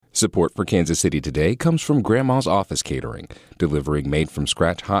Support for Kansas City Today comes from Grandma's Office Catering, delivering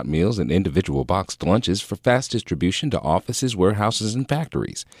made-from-scratch hot meals and individual boxed lunches for fast distribution to offices, warehouses, and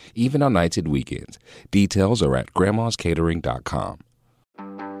factories, even on nights and weekends. Details are at grandmascatering.com.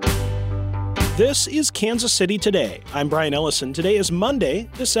 This is Kansas City Today. I'm Brian Ellison. Today is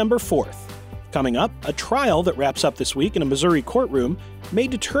Monday, December 4th. Coming up, a trial that wraps up this week in a Missouri courtroom may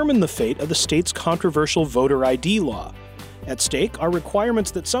determine the fate of the state's controversial voter ID law. At stake are requirements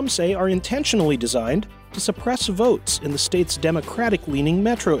that some say are intentionally designed to suppress votes in the state's Democratic-leaning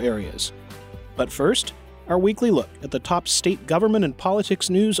metro areas. But first, our weekly look at the top state government and politics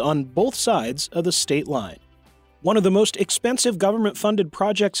news on both sides of the state line. One of the most expensive government-funded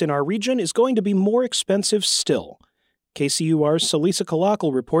projects in our region is going to be more expensive still. KCUR's Salisa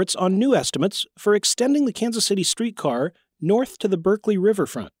Kalakal reports on new estimates for extending the Kansas City streetcar north to the Berkeley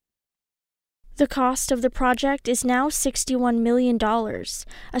riverfront. The cost of the project is now $61 million,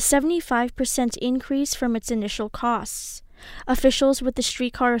 a 75% increase from its initial costs. Officials with the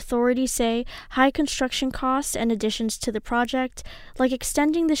Streetcar Authority say high construction costs and additions to the project, like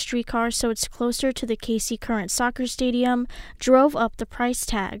extending the streetcar so it's closer to the KC Current Soccer Stadium, drove up the price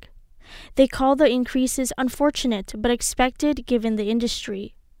tag. They call the increases unfortunate but expected given the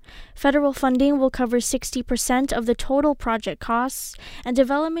industry. Federal funding will cover 60% of the total project costs, and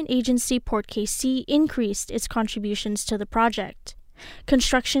development agency Port KC increased its contributions to the project.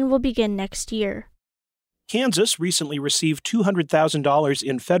 Construction will begin next year. Kansas recently received $200,000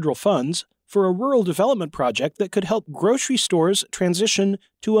 in federal funds for a rural development project that could help grocery stores transition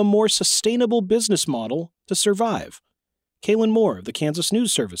to a more sustainable business model to survive. Kaylin Moore of the Kansas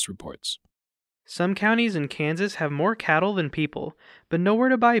News Service reports. Some counties in Kansas have more cattle than people, but nowhere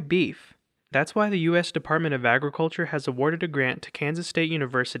to buy beef. That's why the U.S. Department of Agriculture has awarded a grant to Kansas State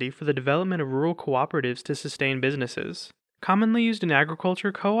University for the development of rural cooperatives to sustain businesses. Commonly used in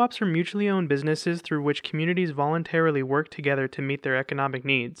agriculture, co-ops are mutually owned businesses through which communities voluntarily work together to meet their economic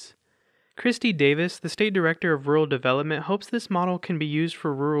needs. Christy Davis, the State Director of Rural Development, hopes this model can be used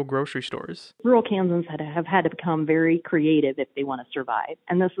for rural grocery stores. Rural Kansans have had to become very creative if they want to survive.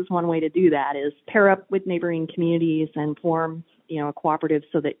 And this is one way to do that, is pair up with neighboring communities and form, a cooperative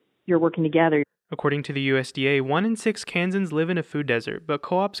so that you're working together. According to the USDA, 1 in 6 Kansans live in a food desert, but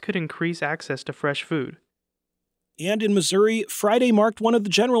co-ops could increase access to fresh food. And in Missouri, Friday marked one of the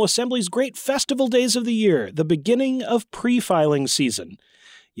General Assembly's great festival days of the year, the beginning of pre-filing season.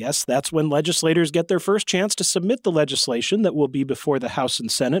 Yes, that's when legislators get their first chance to submit the legislation that will be before the House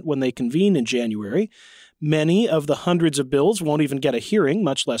and Senate when they convene in January. Many of the hundreds of bills won't even get a hearing,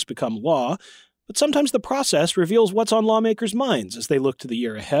 much less become law. But sometimes the process reveals what's on lawmakers' minds as they look to the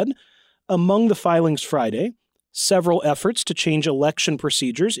year ahead. Among the filings Friday, several efforts to change election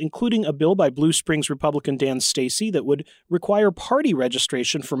procedures, including a bill by Blue Springs Republican Dan Stacy that would require party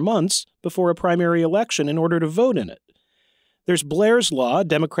registration for months before a primary election in order to vote in it. There's Blair's Law,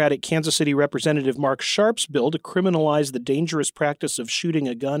 Democratic Kansas City Representative Mark Sharp's bill to criminalize the dangerous practice of shooting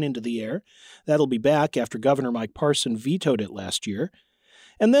a gun into the air. That'll be back after Governor Mike Parson vetoed it last year.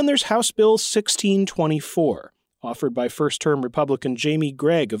 And then there's House Bill 1624, offered by first-term Republican Jamie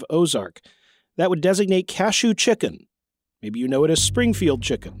Gregg of Ozark. That would designate cashew chicken, maybe you know it as Springfield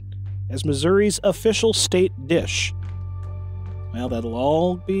chicken, as Missouri's official state dish. Well, that'll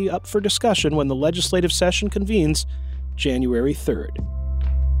all be up for discussion when the legislative session convenes January 3rd.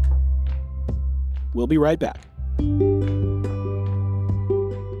 We'll be right back.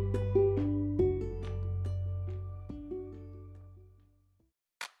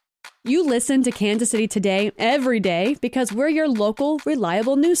 You listen to Kansas City Today every day because we're your local,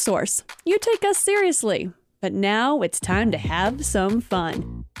 reliable news source. You take us seriously. But now it's time to have some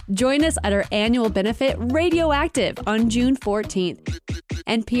fun. Join us at our annual benefit, Radioactive, on June 14th.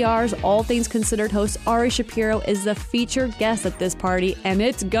 NPR's All Things Considered host Ari Shapiro is the featured guest at this party, and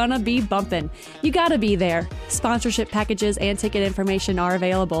it's gonna be bumpin'. You gotta be there. Sponsorship packages and ticket information are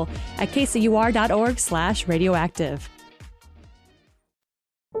available at kcur.org/radioactive.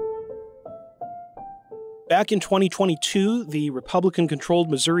 Back in 2022, the Republican-controlled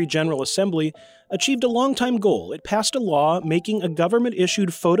Missouri General Assembly achieved a longtime goal. It passed a law making a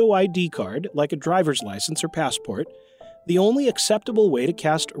government-issued photo ID card, like a driver's license or passport, the only acceptable way to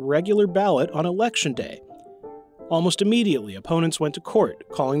cast a regular ballot on Election Day. Almost immediately, opponents went to court,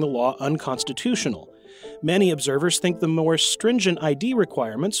 calling the law unconstitutional. Many observers think the more stringent ID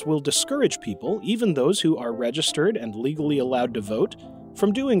requirements will discourage people, even those who are registered and legally allowed to vote,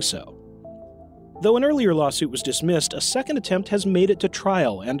 from doing so. Though an earlier lawsuit was dismissed, a second attempt has made it to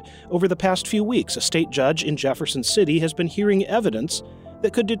trial, and over the past few weeks, a state judge in Jefferson City has been hearing evidence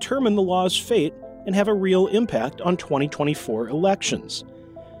that could determine the law's fate and have a real impact on 2024 elections.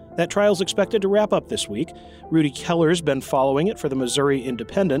 That trial's expected to wrap up this week. Rudy Keller's been following it for the Missouri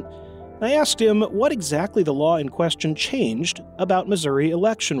Independent. I asked him what exactly the law in question changed about Missouri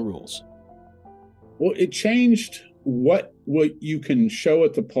election rules. Well, it changed what you can show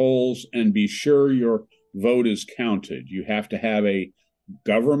at the polls and be sure your vote is counted. You have to have a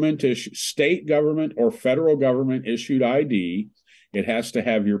state government or federal government issued ID. It has to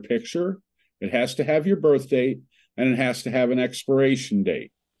have your picture, it has to have your birth date, and it has to have an expiration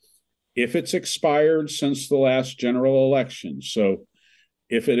date. If it's expired since the last general election, so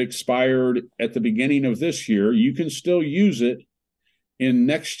if it expired at the beginning of this year, you can still use it in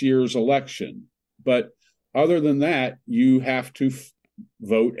next year's election. But other than that, you have to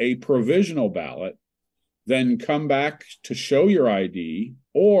vote a provisional ballot, then come back to show your ID,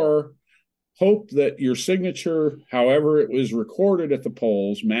 or hope that your signature, however it was recorded at the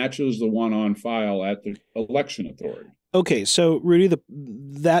polls, matches the one on file at the election authority. Okay, so Rudy,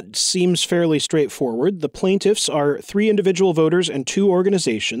 that seems fairly straightforward. The plaintiffs are 3 individual voters and 2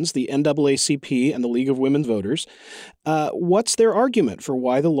 organizations, the NAACP and the League of Women Voters. What's their argument for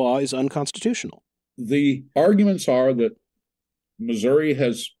why the law is unconstitutional? The arguments are that Missouri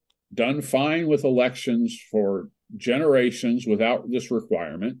has done fine with elections for generations without this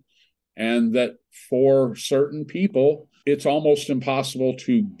requirement, and that for certain people, it's almost impossible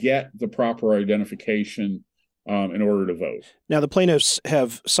to get the proper identification in order to vote. Now, the plaintiffs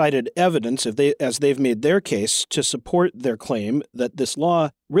have cited evidence, as they've made their case, to support their claim that this law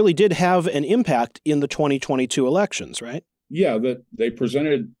really did have an impact in the 2022 elections, right? Yeah, that they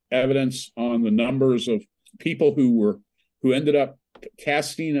presented evidence on the numbers of people who ended up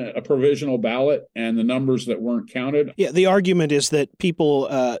casting a provisional ballot and the numbers that weren't counted. Yeah, the argument is that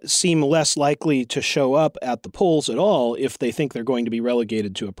people seem less likely to show up at the polls at all if they think they're going to be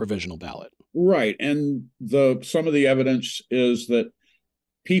relegated to a provisional ballot. Right. And some of the evidence is that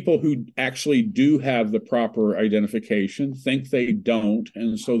people who actually do have the proper identification think they don't,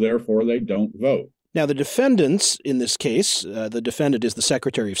 and so therefore they don't vote. Now, the defendants in this case, the defendant is the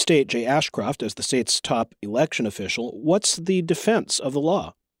Secretary of State, Jay Ashcroft, as the state's top election official. What's the defense of the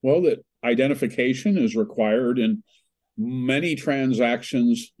law? Well, that identification is required in many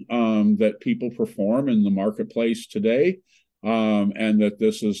transactions that people perform in the marketplace today, and that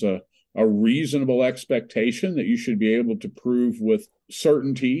this is a reasonable expectation that you should be able to prove with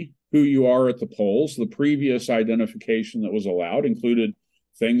certainty who you are at the polls. The previous identification that was allowed included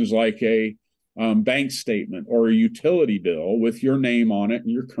things like a bank statement or a utility bill with your name on it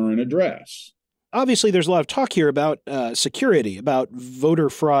and your current address. Obviously, there's a lot of talk here about security, about voter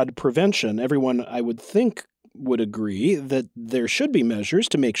fraud prevention. Everyone, I would think, would agree that there should be measures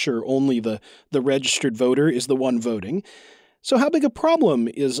to make sure only the registered voter is the one voting. So how big a problem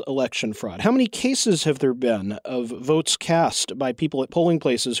is election fraud? How many cases have there been of votes cast by people at polling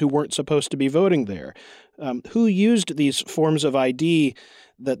places who weren't supposed to be voting there? Who used these forms of ID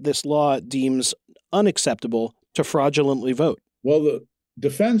that this law deems unacceptable to fraudulently vote? Well, the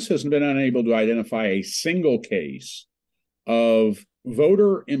defense has been unable to identify a single case of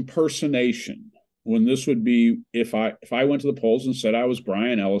voter impersonation, when this would be if I went to the polls and said I was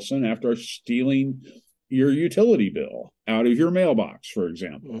Brian Ellison after stealing your utility bill out of your mailbox, for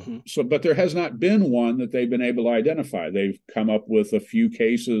example. Mm-hmm. But there has not been one that they've been able to identify. They've come up with a few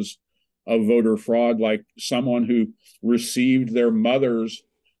cases of voter fraud, like someone who received their mother's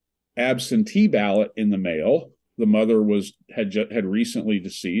absentee ballot in the mail. The mother had recently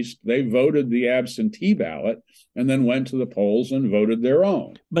deceased. They voted the absentee ballot and then went to the polls and voted their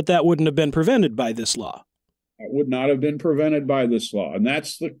own. But that wouldn't have been prevented by this law. That would not have been prevented by this law. And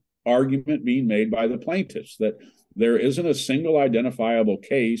that's the argument being made by the plaintiffs, that there isn't a single identifiable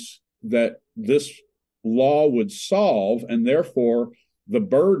case that this law would solve, and therefore the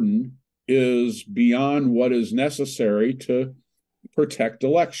burden is beyond what is necessary to protect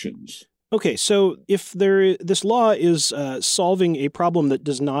elections. Okay, so if this law is solving a problem that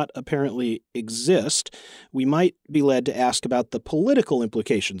does not apparently exist, we might be led to ask about the political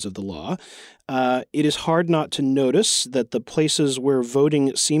implications of the law. It is hard not to notice that the places where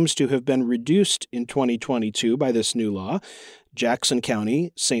voting seems to have been reduced in 2022 by this new law, Jackson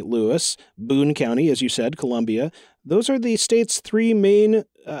County, St. Louis, Boone County, as you said, Columbia, those are the state's 3 main,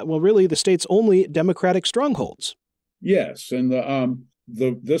 really the state's only Democratic strongholds. Yes, and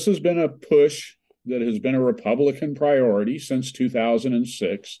this has been a push that has been a Republican priority since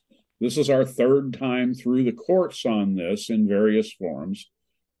 2006. This is our 3rd time through the courts on this in various forms.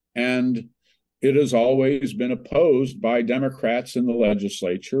 And it has always been opposed by Democrats in the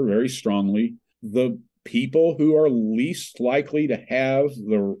legislature very strongly. The people who are least likely to have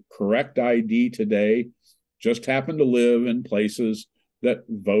the correct ID today just happen to live in places that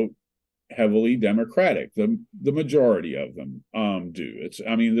vote heavily Democratic. The majority of them do.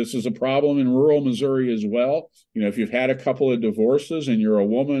 This is a problem in rural Missouri as well. If you've had a couple of divorces and you're a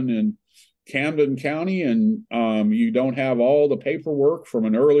woman in Camden County and you don't have all the paperwork from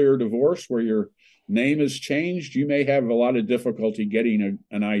an earlier divorce where your name has changed, you may have a lot of difficulty getting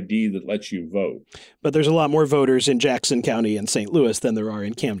an ID that lets you vote. But there's a lot more voters in Jackson County and St. Louis than there are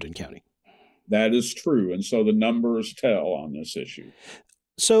in Camden County. That is true. And so the numbers tell on this issue.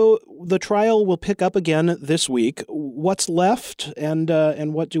 So the trial will pick up again this week. What's left and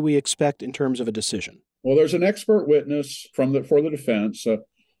what do we expect in terms of a decision? Well, there's an expert witness for the defense, a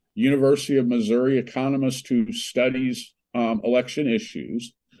University of Missouri economist who studies election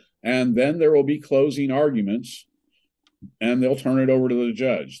issues. And then there will be closing arguments and they'll turn it over to the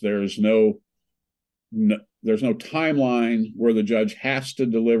judge. There's no timeline where the judge has to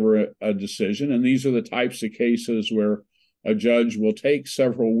deliver a decision. And these are the types of cases where a judge will take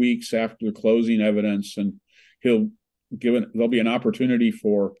several weeks after the closing evidence and there'll be an opportunity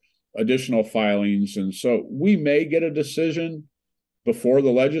for additional filings. And so we may get a decision before the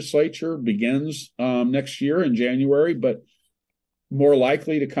legislature begins next year in January, but more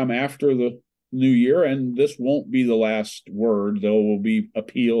likely to come after the new year. And this won't be the last word. There will be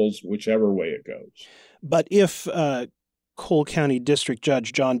appeals, whichever way it goes. But if Cole County District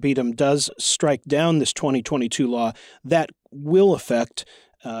Judge John Beadham does strike down this 2022 law, that will affect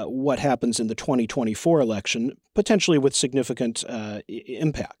what happens in the 2024 election, potentially with significant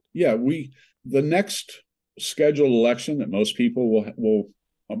impact. Yeah, the next scheduled election that most people will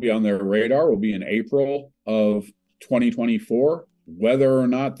be on their radar will be in April of 2024. Whether or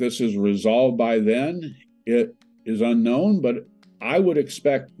not this is resolved by then, it is unknown, but I would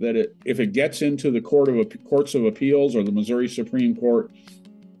expect that if it gets into the courts of appeals or the Missouri Supreme Court,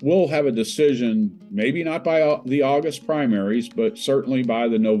 we'll have a decision, maybe not by the August primaries, but certainly by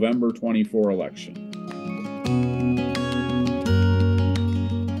the November 24 election.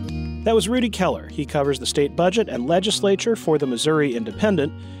 That was Rudy Keller. He covers the state budget and legislature for the Missouri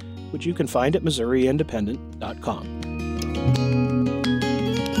Independent, which you can find at MissouriIndependent.com.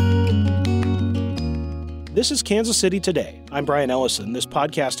 This is Kansas City Today. I'm Brian Ellison. This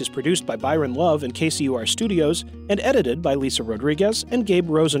podcast is produced by Byron Love in KCUR Studios and edited by Lisa Rodriguez and Gabe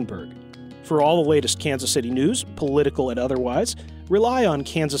Rosenberg. For all the latest Kansas City news, political and otherwise, rely on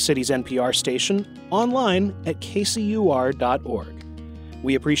Kansas City's NPR station online at kcur.org.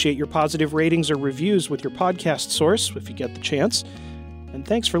 We appreciate your positive ratings or reviews with your podcast source if you get the chance. And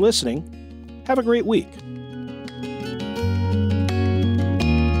thanks for listening. Have a great week.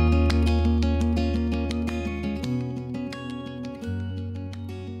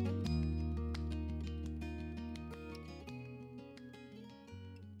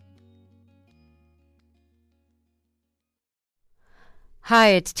 Hi,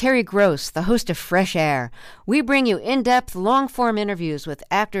 it's Terry Gross, the host of Fresh Air. We bring you in-depth, long-form interviews with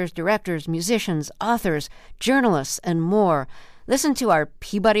actors, directors, musicians, authors, journalists, and more. Listen to our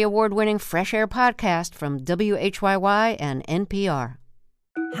Peabody Award-winning Fresh Air podcast from WHYY and NPR.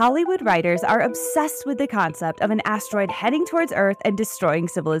 Hollywood writers are obsessed with the concept of an asteroid heading towards Earth and destroying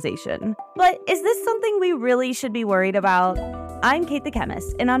civilization. But is this something we really should be worried about? I'm Kate the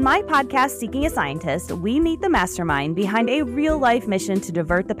Chemist, and on my podcast, Seeking a Scientist, we meet the mastermind behind a real-life mission to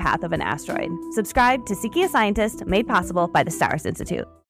divert the path of an asteroid. Subscribe to Seeking a Scientist, made possible by the STARS Institute.